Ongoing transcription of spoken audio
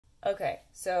Okay,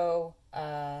 so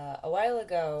a while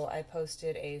ago I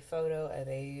posted a photo of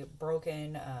a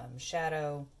broken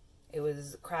shadow. It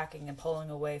was cracking and pulling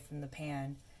away from the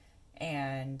pan,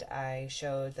 and I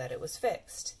showed that it was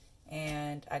fixed.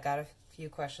 And I got a few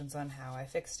questions on how I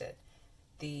fixed it.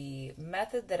 The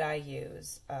method that I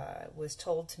use was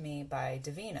told to me by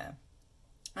Davina.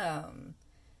 Now,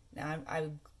 I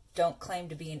don't claim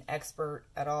to be an expert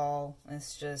at all.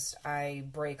 It's just I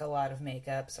break a lot of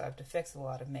makeup, so I have to fix a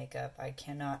lot of makeup. I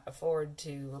cannot afford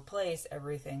to replace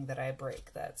everything that I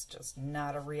break. That's just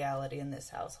not a reality in this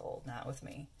household, not with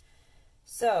me.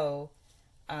 So,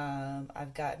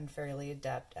 I've gotten fairly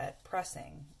adept at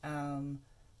pressing.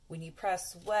 When you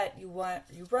press wet, you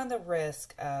run the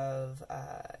risk of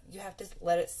you have to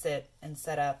let it sit and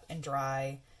set up and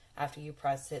dry after you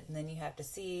press it, and then you have to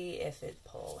see if it's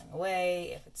pulling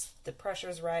away, if the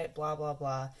pressure's right, blah blah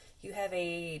blah. You have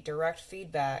a direct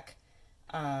feedback,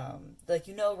 like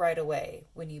you know right away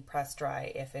when you press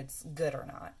dry if it's good or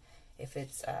not, if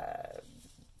it's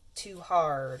too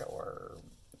hard or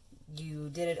you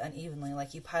did it unevenly,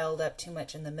 like you piled up too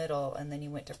much in the middle and then you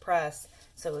went to press,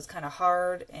 so it was kind of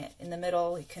hard in the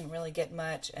middle, you couldn't really get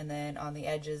much, and then on the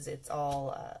edges it's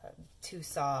all too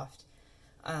soft.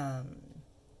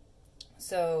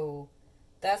 So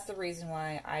that's the reason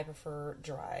why I prefer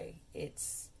dry.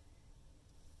 It's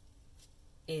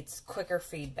quicker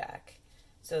feedback.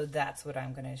 So that's what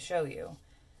I'm going to show you,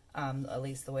 at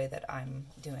least the way that I'm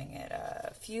doing it.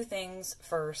 A few things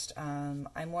first.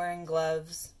 I'm wearing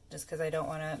gloves just because I don't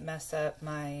want to mess up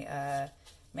my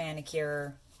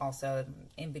manicure. Also,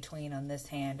 in between on this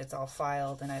hand, it's all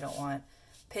filed, and I don't want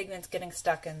pigments getting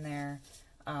stuck in there.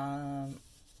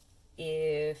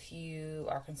 If you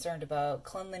are concerned about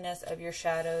cleanliness of your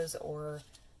shadows, or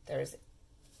there's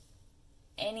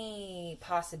any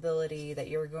possibility that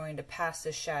you're going to pass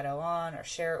this shadow on or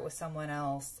share it with someone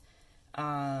else,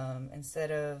 instead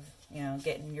of,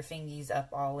 getting your fingies up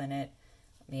all in it,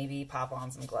 maybe pop on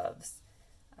some gloves.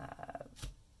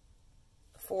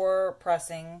 For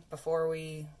pressing, before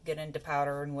we get into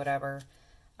powder and whatever,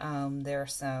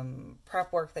 there's some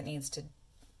prep work that needs to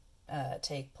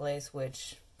take place,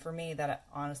 which for me that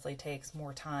honestly takes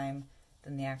more time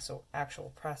than the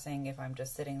actual pressing if I'm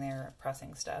just sitting there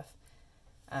pressing stuff.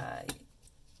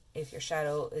 If your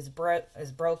shadow is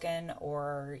broken,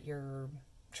 or you're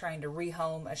trying to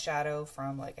rehome a shadow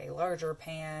from like a larger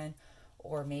pan,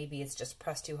 or maybe it's just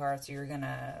pressed too hard so you're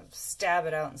gonna stab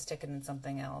it out and stick it in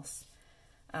something else,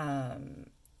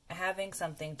 having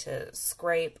something to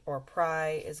scrape or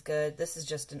pry is good. This is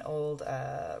just an old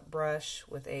brush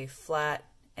with a flat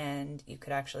end. You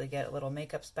could actually get a little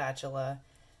makeup spatula.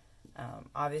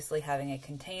 Obviously having a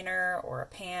container or a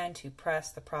pan to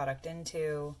press the product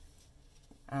into.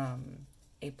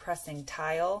 A pressing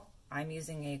tile. I'm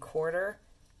using a quarter.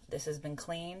 This has been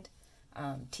cleaned.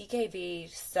 TKB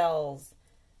sells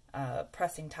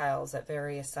pressing tiles at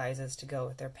various sizes to go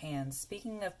with their pans.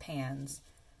 Speaking of pans,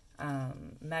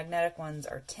 magnetic ones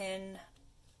are tin.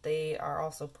 They are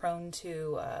also prone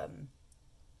to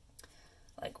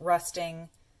like rusting.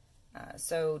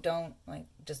 So don't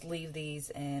just leave these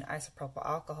in isopropyl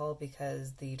alcohol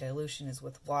because the dilution is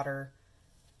with water.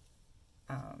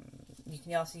 You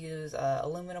can also use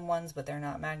aluminum ones, but they're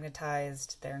not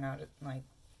magnetized. They're not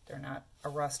a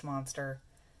rust monster.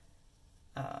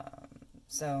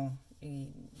 So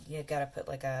you gotta put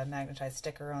like a magnetized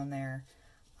sticker on there.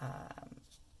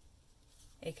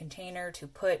 A container to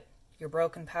put your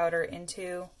broken powder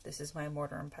into. This is my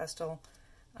mortar and pestle.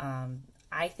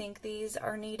 I think these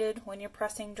are needed when you're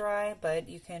pressing dry, but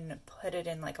you can put it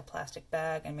in like a plastic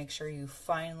bag and make sure you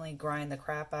finely grind the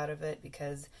crap out of it,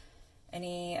 because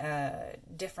any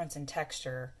difference in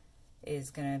texture is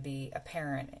going to be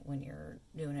apparent when you're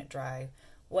doing it dry.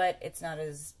 Wet, it's not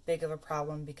as big of a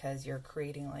problem because you're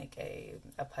creating like a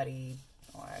putty,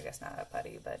 or I guess not a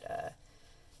putty, but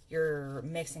you're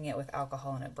mixing it with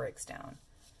alcohol and it breaks down.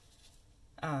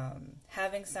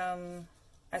 Having some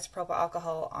isopropyl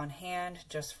alcohol on hand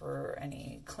just for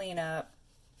any cleanup,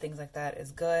 things like that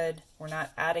is good. We're not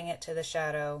adding it to the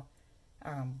shadow.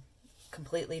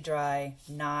 Completely dry,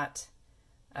 not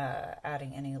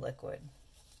adding any liquid.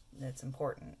 That's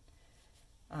important.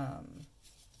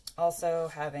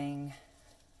 Also having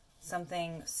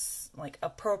something like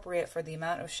appropriate for the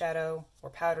amount of shadow or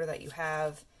powder that you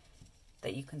have,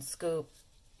 that you can scoop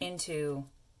into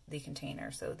the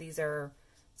container. So these are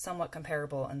somewhat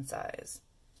comparable in size.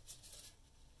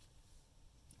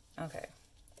 Okay,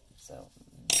 so,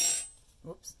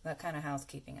 whoops, that kind of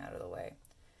housekeeping out of the way.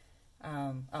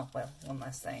 Oh, well, one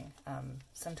last thing.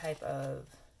 Some type of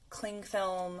cling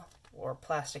film or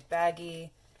plastic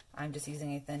baggie I'm just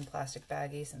using a thin plastic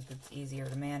baggie since it's easier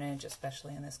to manage,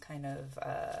 especially in this kind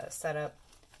of setup.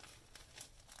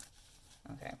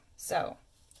 Okay, so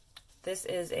this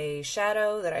is a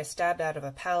shadow that I stabbed out of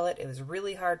a palette. It was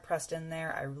really hard pressed in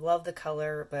there. I love the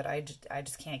color, but I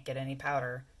just can't get any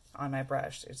powder on my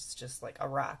brush. It's just like a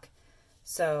rock.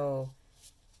 So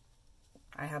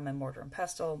I have my mortar and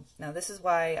pestle. Now this is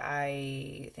why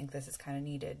I think this is kind of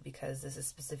needed, because this is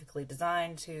specifically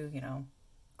designed to, you know,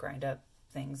 grind up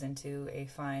things into a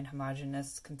fine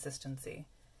homogeneous consistency.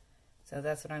 So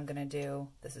that's what I'm going to do.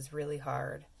 This is really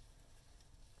hard.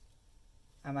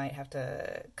 I might have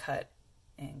to cut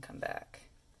and come back.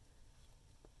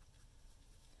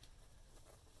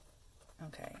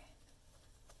 Okay.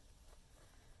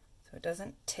 So it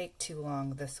doesn't take too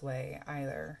long this way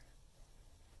either.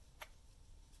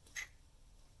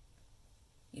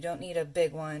 You don't need a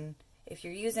big one. If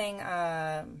you're using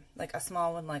like a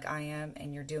small one like I am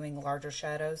and you're doing larger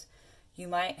shadows, you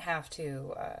might have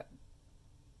to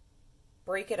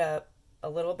break it up a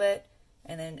little bit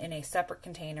and then in a separate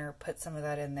container put some of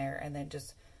that in there and then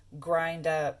just grind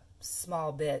up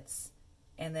small bits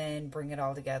and then bring it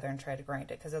all together and try to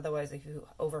grind it, because otherwise if you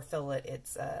overfill it,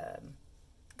 it's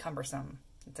cumbersome.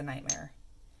 It's a nightmare.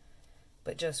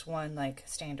 But just one like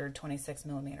standard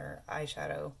 26mm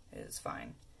eyeshadow is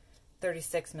fine.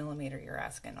 36mm, you're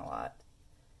asking a lot.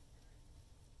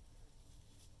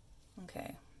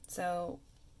 Okay, so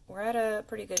we're at a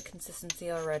pretty good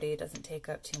consistency already. It doesn't take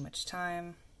up too much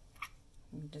time.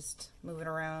 Just move it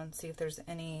around, see if there's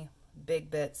any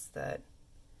big bits that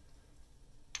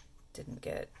didn't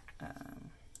get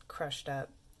crushed up.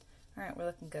 All right, we're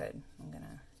looking good. I'm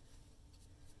gonna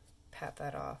pat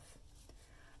that off.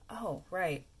 Oh,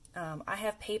 right. I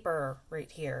have paper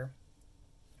right here.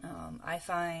 I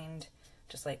find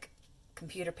just like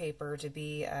computer paper to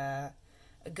be a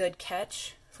good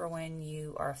catch for when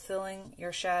you are filling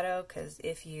your shadow, because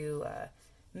if you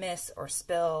miss or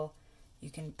spill, you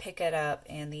can pick it up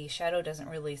and the shadow doesn't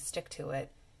really stick to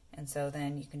it, and so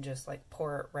then you can just like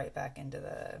pour it right back into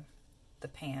the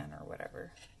pan or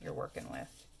whatever you're working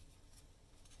with.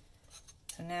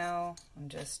 So now I'm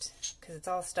just, because it's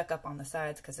all stuck up on the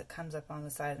sides, because it comes up on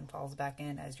the side and falls back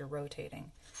in as you're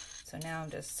rotating. So now I'm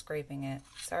just scraping it.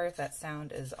 Sorry if that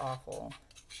sound is awful.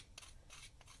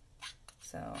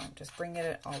 So I'm just bringing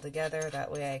it all together,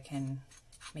 that way I can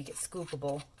make it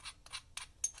scoopable.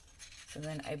 So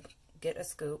then I get a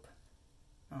scoop.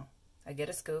 Oh, I get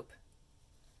a scoop.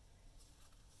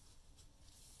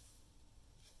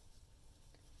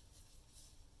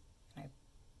 I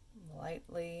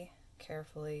lightly,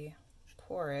 carefully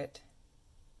pour it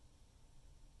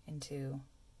into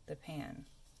the pan.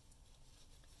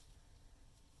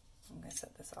 I'm going to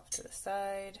set this off to the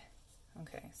side.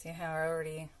 Okay, see how I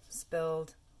already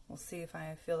spilled? We'll see if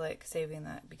I feel like saving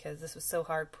that, because this was so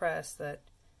hard pressed that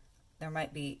there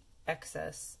might be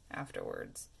excess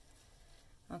afterwards.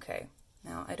 Okay,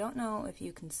 now I don't know if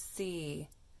you can see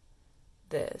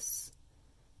this,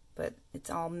 but it's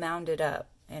all mounded up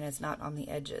and it's not on the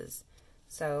edges.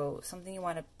 So something you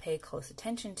want to pay close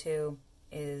attention to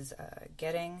is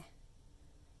getting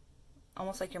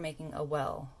almost like you're making a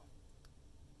well,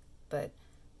 but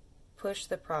push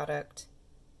the product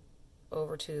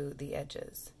over to the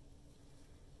edges.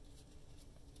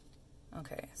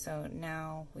 Okay, so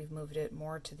now we've moved it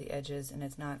more to the edges and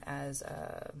it's not as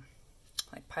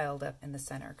like piled up in the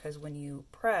center, because when you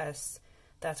press,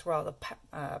 that's where all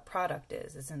the product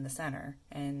is in the center,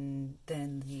 and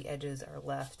then the edges are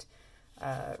left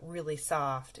really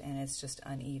soft and it's just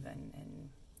uneven, and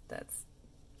that's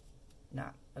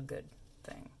not a good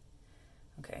thing.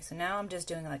 Okay, so now I'm just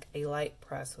doing like a light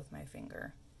press with my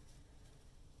finger,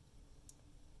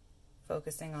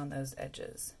 focusing on those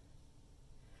edges.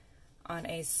 On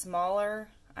a smaller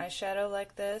eyeshadow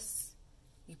like this,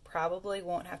 you probably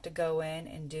won't have to go in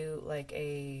and do like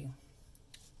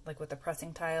with a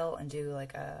pressing tile and do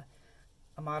like a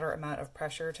moderate amount of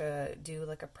pressure to do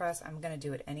like a press. I'm going to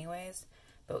do it anyways,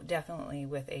 but definitely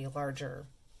with a larger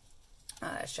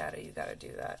shadow you got to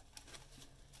do that.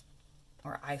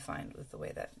 Or I find with the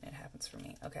way that it happens for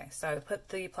me. Okay, so I put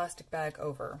the plastic bag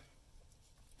over.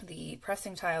 The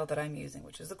pressing tile that I'm using,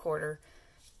 which is a 1/4,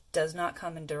 does not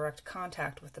come in direct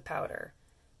contact with the powder.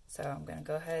 So I'm going to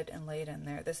go ahead and lay it in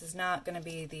there. This is not going to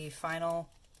be the final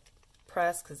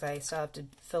press because I still have to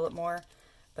fill it more,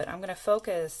 but I'm going to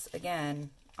focus again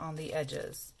on the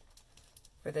edges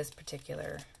for this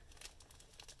particular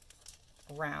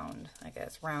round, I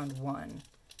guess, round 1.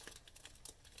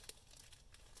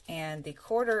 And the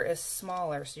 1/4 is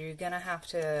smaller, so you're gonna have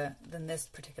to, than this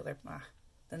particular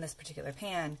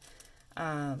pan,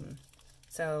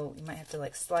 So you might have to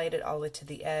like slide it all the way to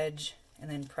the edge and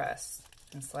then press,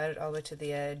 and slide it all the way to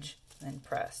the edge and then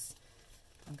press.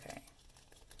 Okay.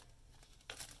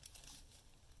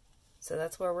 So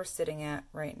that's where we're sitting at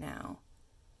right now.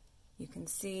 You can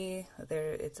see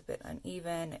there it's a bit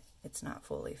uneven, it's not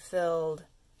fully filled,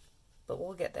 but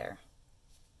we'll get there.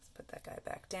 Let's put that guy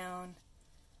back down.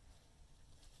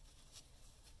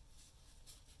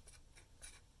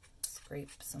 Scrape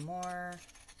some more.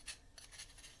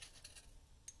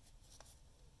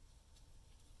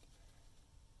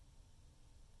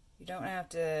 You don't have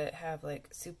to have like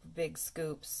super big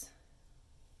scoops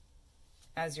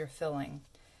as you're filling.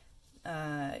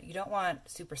 You don't want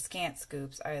super scant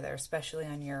scoops either, especially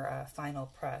on your final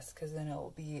press, because then it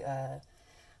will be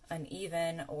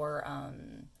uneven, or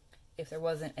if there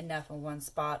wasn't enough in one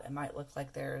spot, it might look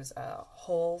like there's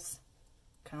holes,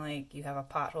 kind of like you have a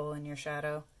pothole in your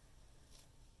shadow.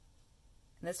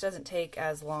 And this doesn't take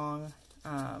as long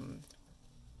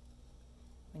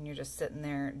when you're just sitting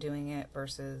there doing it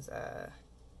versus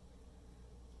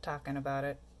talking about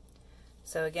it.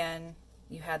 So again,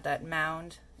 you had that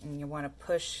mound, and you want to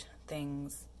push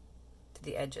things to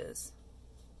the edges.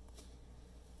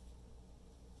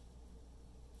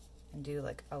 And do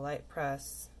like a light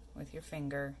press with your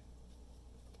finger.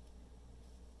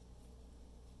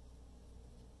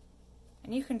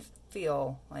 And you can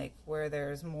feel like where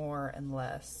there's more and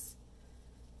less.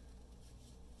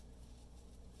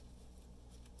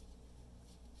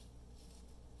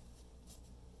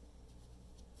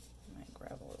 I might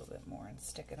grab a little bit more and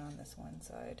stick it on this one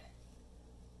side.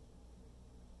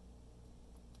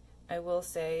 I will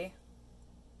say,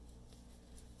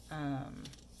 I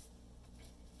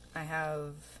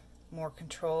have more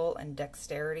control and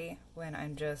dexterity when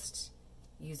I'm just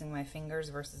using my fingers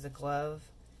versus a glove,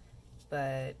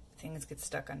 but things get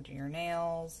stuck under your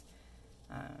nails,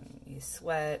 you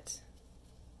sweat,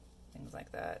 things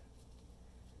like that.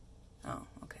 Oh,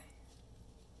 okay.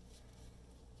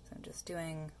 So I'm just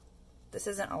doing, this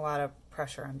isn't a lot of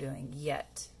pressure I'm doing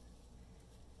yet.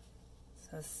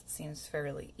 So this seems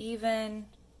fairly even.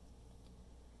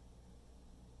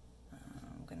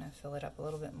 I'm going to fill it up a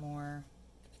little bit more.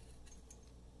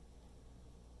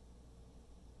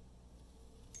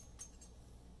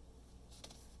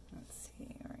 Let's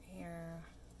see, right here.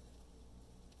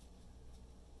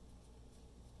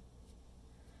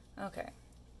 Okay,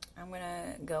 I'm going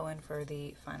to go in for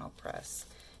the final press.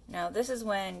 Now this is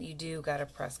when you do got to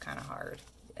press kind of hard,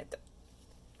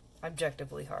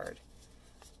 objectively hard.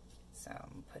 So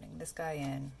I'm putting this guy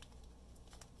in,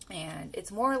 and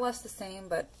it's more or less the same,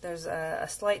 but there's a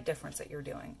slight difference that you're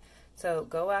doing. So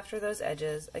go after those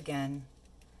edges again.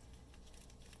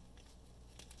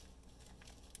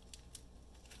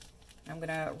 I'm going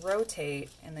to rotate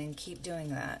and then keep doing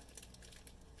that.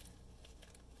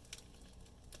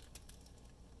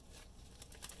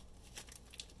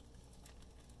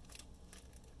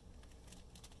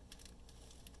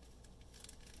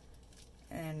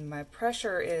 And my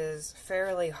pressure is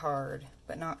fairly hard,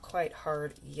 but not quite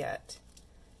hard yet.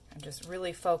 I'm just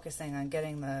really focusing on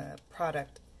getting the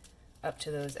product up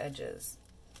to those edges.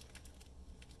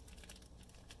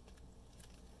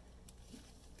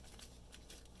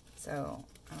 So,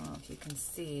 I don't know if you can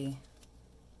see,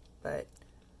 but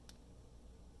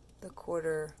the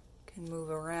quarter can move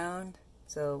around.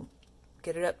 So,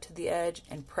 get it up to the edge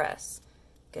and press.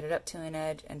 Get it up to an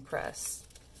edge and press.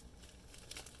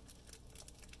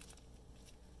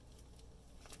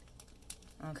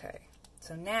 Okay,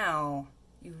 so now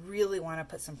you really want to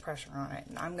put some pressure on it,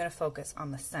 and I'm going to focus on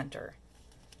the center.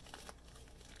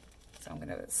 So I'm going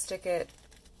to stick it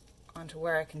onto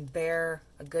where I can bear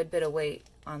a good bit of weight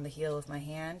on the heel of my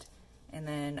hand, and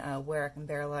then where I can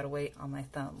bear a lot of weight on my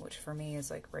thumb, which for me is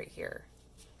like right here,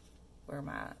 where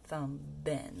my thumb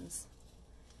bends.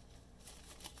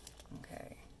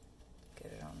 Okay,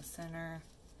 get it on the center.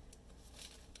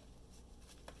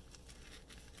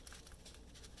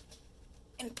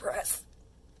 And press.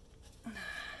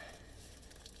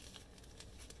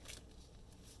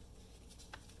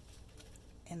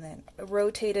 And then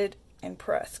rotate it and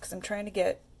press, because I'm trying to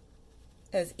get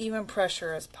as even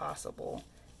pressure as possible.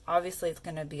 Obviously it's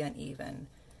going to be uneven,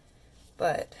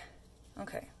 but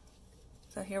okay.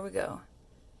 So here we go.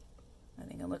 I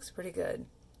think it looks pretty good.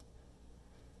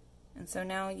 And so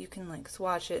now you can like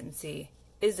swatch it and see,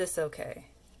 is this okay?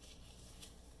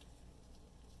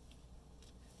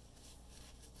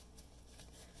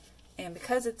 And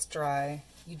because it's dry,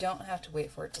 you don't have to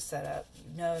wait for it to set up.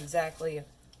 You know exactly,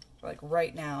 like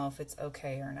right now, if it's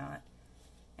okay or not.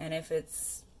 And if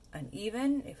it's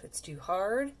uneven, if it's too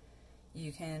hard,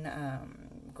 you can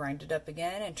grind it up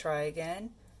again and try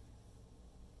again.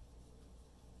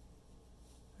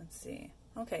 Let's see.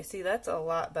 Okay, see, that's a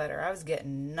lot better. I was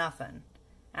getting nothing.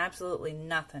 Absolutely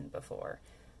nothing before.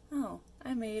 Oh,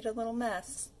 I made a little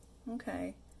mess.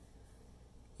 Okay.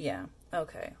 Yeah,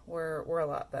 okay. We're a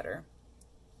lot better.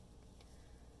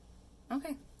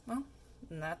 Okay, well,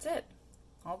 and that's it.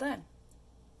 All done.